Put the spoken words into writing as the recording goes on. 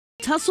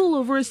Tussle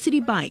over a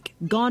Citi bike,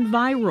 gone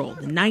viral.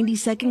 The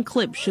 90-second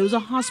clip shows a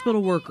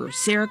hospital worker,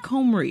 Sarah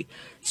Comrie,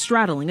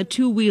 straddling a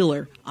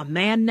two-wheeler. A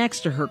man next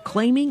to her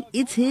claiming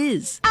it's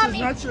his. It's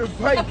not your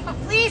bike.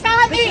 Please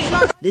help me.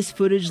 This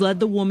footage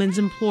led the woman's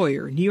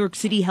employer, New York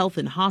City Health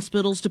and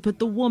Hospitals, to put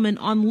the woman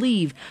on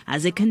leave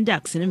as it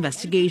conducts an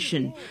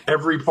investigation.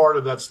 Every part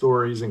of that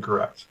story is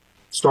incorrect,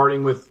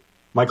 starting with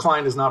my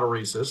client is not a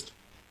racist.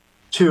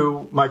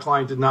 2, my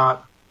client did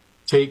not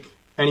take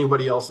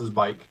anybody else's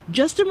bike.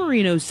 Justin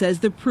Marino says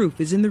the proof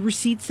is in the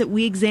receipts that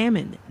we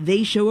examined.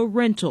 They show a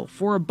rental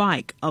for a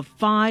bike of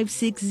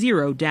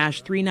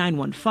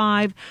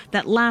 560-3915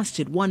 that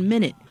lasted 1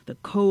 minute. The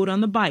code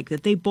on the bike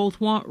that they both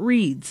want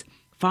reads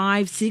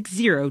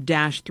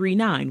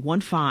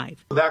 560-3915.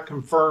 That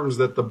confirms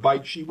that the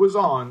bike she was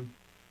on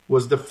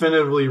was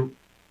definitively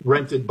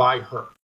rented by her.